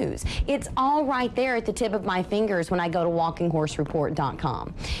current news. It's all right there at the tip of my fingers when I go to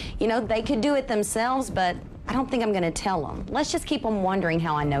walkinghorsereport.com. You know, they could do it themselves, but I don't think I'm going to tell them. Let's just keep them wondering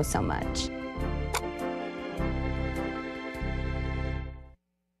how I know so much.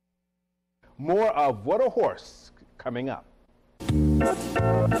 More of What a Horse coming up.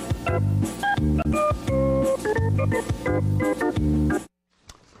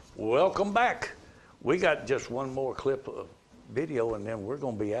 Welcome back. We got just one more clip of video, and then we're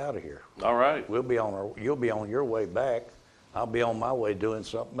going to be out of here. All right. You'll be on your way back. I'll be on my way doing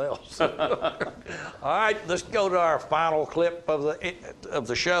something else. All right, let's go to our final clip of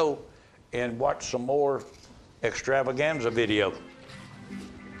the show and watch some more extravaganza video.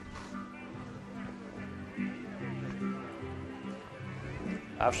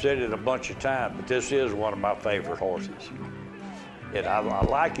 I've said it a bunch of times, but this is one of my favorite horses. And I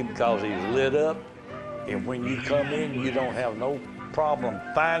like him because he's lit up, and when you come in, you don't have no problem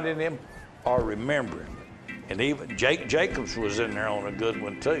finding him or remembering. And even Jake Jacobs was in there on a good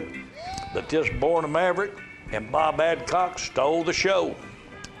one too. But this Born a Maverick and Bob Adcock stole the show.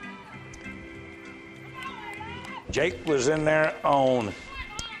 Jake was in there on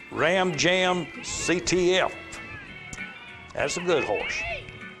Ram Jam CTF. That's a good horse.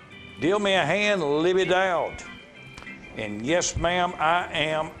 Deal Me a Hand, Libby Dowd. And Yes Ma'am, I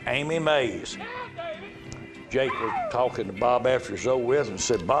Am, Amy Mays. Jake was talking to Bob after it's over with and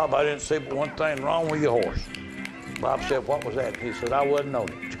said, Bob, I didn't see but one thing wrong with your horse. Bob said, what was that? He said, I wasn't on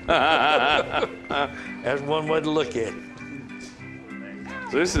it. That's one way to look at it.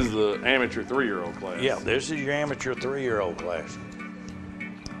 So this is the amateur 3-year-old class. Yeah, this is your amateur 3-year-old class.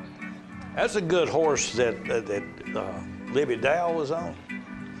 That's a good horse that Libby Dow was on.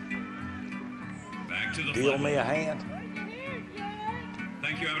 Back to the Deal Me a Hand.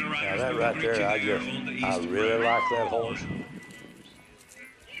 Thank you, Evan Riders. Now that right there, I really like that horse.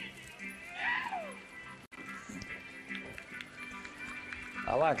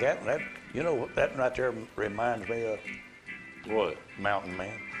 I like that. You know, that right there reminds me of what? Mountain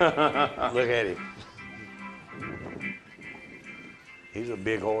Man. Look at him. He's a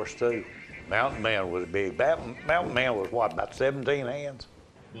big horse too. Mountain Man was big. Mountain Man was what, about 17 hands?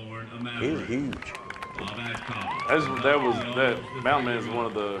 He's huge. That Mountain Man is one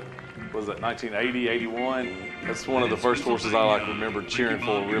of the, was that 1980, 81? That's one of the first horses I remember cheering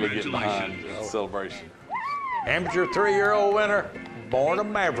for, really getting behind the celebration. Amateur 3-year-old winner, Born a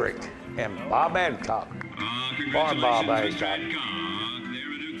Maverick, and Bob Adcock. Born Bob Adcock.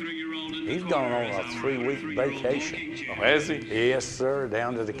 He's gone on a 3-week vacation. Oh, has he? Yes, sir,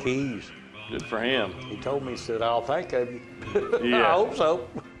 down to the Keys. Good for him. He told me, he said, I'll think of you. Yeah. I hope so.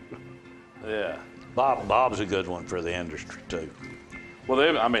 Yeah. Bob's a good one for the industry, too.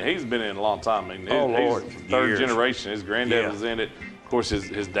 Well, I mean, he's been in a long time. I mean, Lord, he's third years. generation. His granddad was in it. Of course,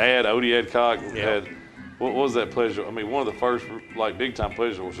 his dad, Odie Adcock, had, what was that pleasure? I mean, one of the first, big-time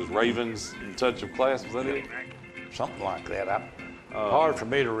pleasure horses, Ravens Touch of Class. Was that it? Something like that. Hard for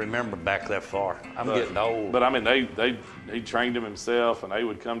me to remember back that far. I'm getting old. But, I mean, he trained him himself, and they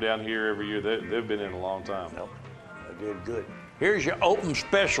would come down here every year. They've been in a long time. Nope. They did good. Here's your open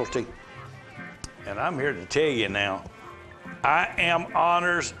specialty. And I'm here to tell you now, I Am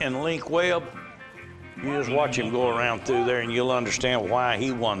Honors and Link Webb. You just watch him go around through there and you'll understand why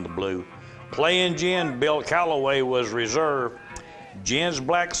he won the blue. Playing Gin, Bill Calloway was reserve. Gin's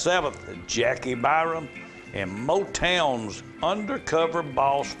Black Sabbath, Jackie Byram, and Motown's undercover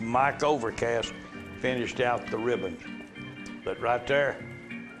boss, Mike Overcast, finished out the ribbon. But right there,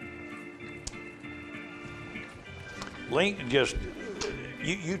 Link just,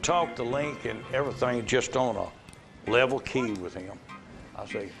 you talk to Link and everything just on a level key with him. I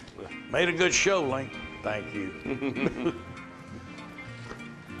say, made a good show, Link. Thank you.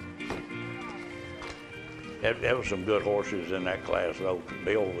 There was some good horses in that class, though.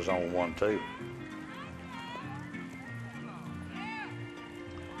 Bill was on one, too.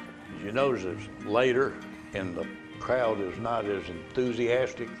 You notice it's later and the crowd is not as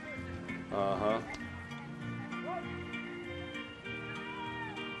enthusiastic. Uh-huh.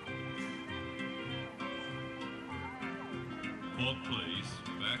 Hold, please.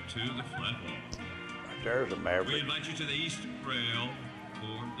 Back to the flat wall. Right there's a Maverick. We invite you to the east rail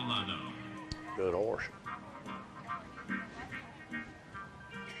for the line-up. Good horse.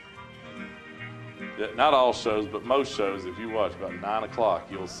 not all shows, but most shows, if you watch about 9 o'clock,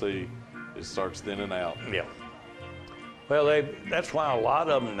 you'll see it starts thinning out. Yeah. Well, that's why a lot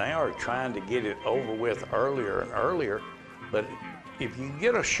of them now are trying to get it over with earlier and earlier. But if you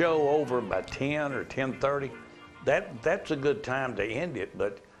get a show over by 10 or 10:30, that's a good time to end it.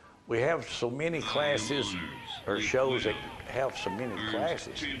 But we have so many classes or shows that have so many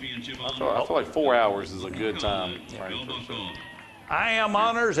classes. So I feel like 4 hours is a good time frame for a show. I am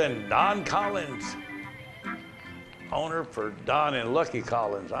Honors and Don Collins. Owner for Don and Lucky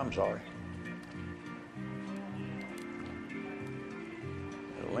Collins, I'm sorry.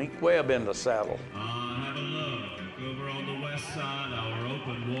 Link Webb in the saddle. Have a look over on the west side, our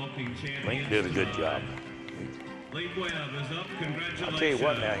open walking champion. Link did a good job. Link Webb is up. Congratulations. I'll tell you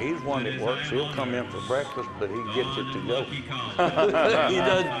what now, he's one that works. He'll come in for breakfast, but he gets it to go. He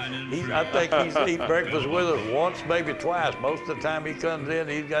does. I think he's eaten breakfast with us once, maybe twice. Most of the time he comes in,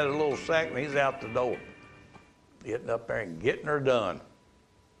 he's got a little sack and he's out the door. Getting up there and getting her done.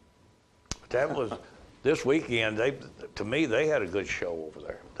 But that was this weekend. To me, they had a good show over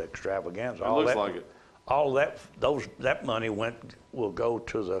there. The extravaganza. It looks like it. All that money will go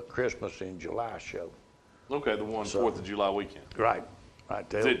to the Christmas in July show. Okay, the one 4th of July weekend. Right.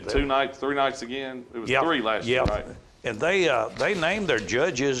 Is it 2 nights, 3 nights again? It was 3 last year, right? And they named their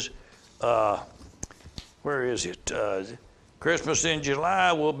judges. Where is it? Christmas in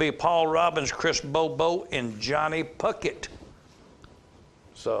July will be Paul Robbins, Chris Bobo, and Johnny Puckett.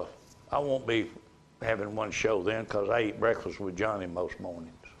 So I won't be having one show then because I eat breakfast with Johnny most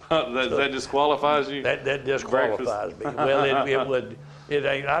mornings. That disqualifies you? That disqualifies me. Well, it would. It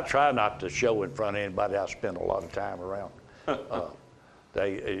ain't. I try not to show in front of anybody I spend a lot of time around.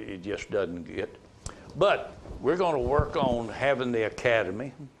 It just doesn't get. But we're going to work on having the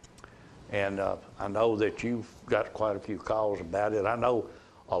academy, and I know that you've got quite a few calls about it. I know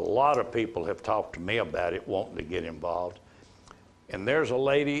a lot of people have talked to me about it, wanting to get involved. And there's a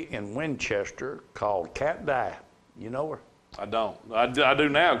lady in Winchester called Kat Dye. You know her? I don't. I do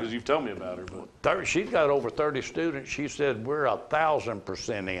now because you've told me about her. But she's got over 30 students. She said we're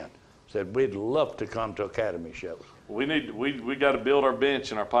 1,000% in. Said we'd love to come to academy shows. We got to build our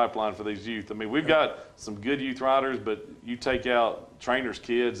bench and our pipeline for these youth. I mean, we've got some good youth riders, but you take out trainers'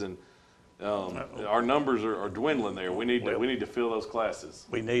 kids, and our numbers are dwindling there. We need to fill those classes.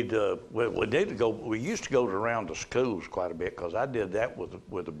 We need to go. We used to go around to schools quite a bit because I did that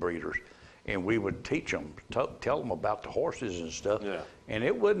with the breeders. And we would teach them, tell them about the horses and stuff. Yeah. And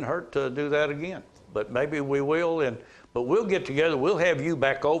it wouldn't hurt to do that again. But maybe we will. But we'll get together. We'll have you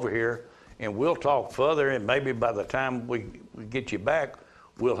back over here, and we'll talk further. And maybe by the time we get you back,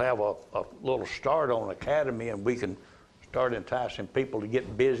 we'll have a little start on academy, and we can start enticing people to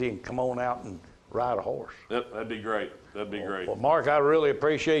get busy and come on out and ride a horse. Yep, that'd be great. That'd be great. Well, Mark, I really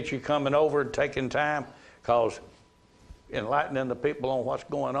appreciate you coming over and taking time, because enlightening the people on what's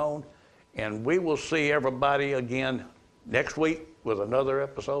going on. And we will see everybody again next week with another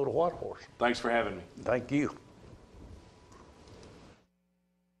episode of What Horse. Thanks for having me. Thank you.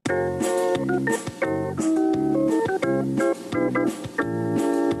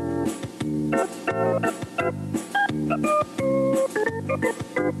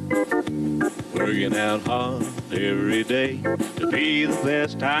 Working out hard every day to be the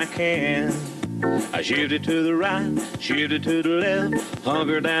best I can. I shifted to the right, shifted to the left,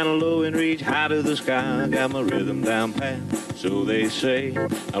 hunker down low and reach high to the sky. Got my rhythm down pat, so they say.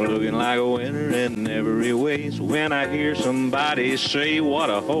 I'm looking like a winner in every way. So when I hear somebody say,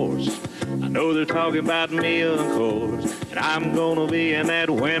 what a horse, I know they're talking about me, of course. And I'm gonna be in that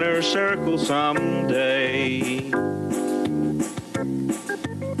winner's circle someday.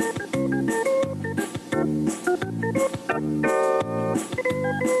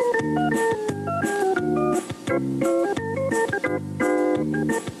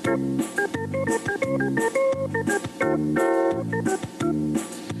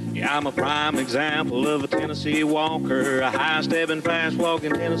 Yeah, I'm a prime example of a Tennessee walker, a high-stepping,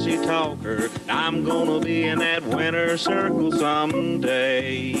 fast-walking Tennessee talker. I'm gonna be in that winner's circle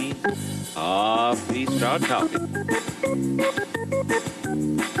someday. Feet start talking.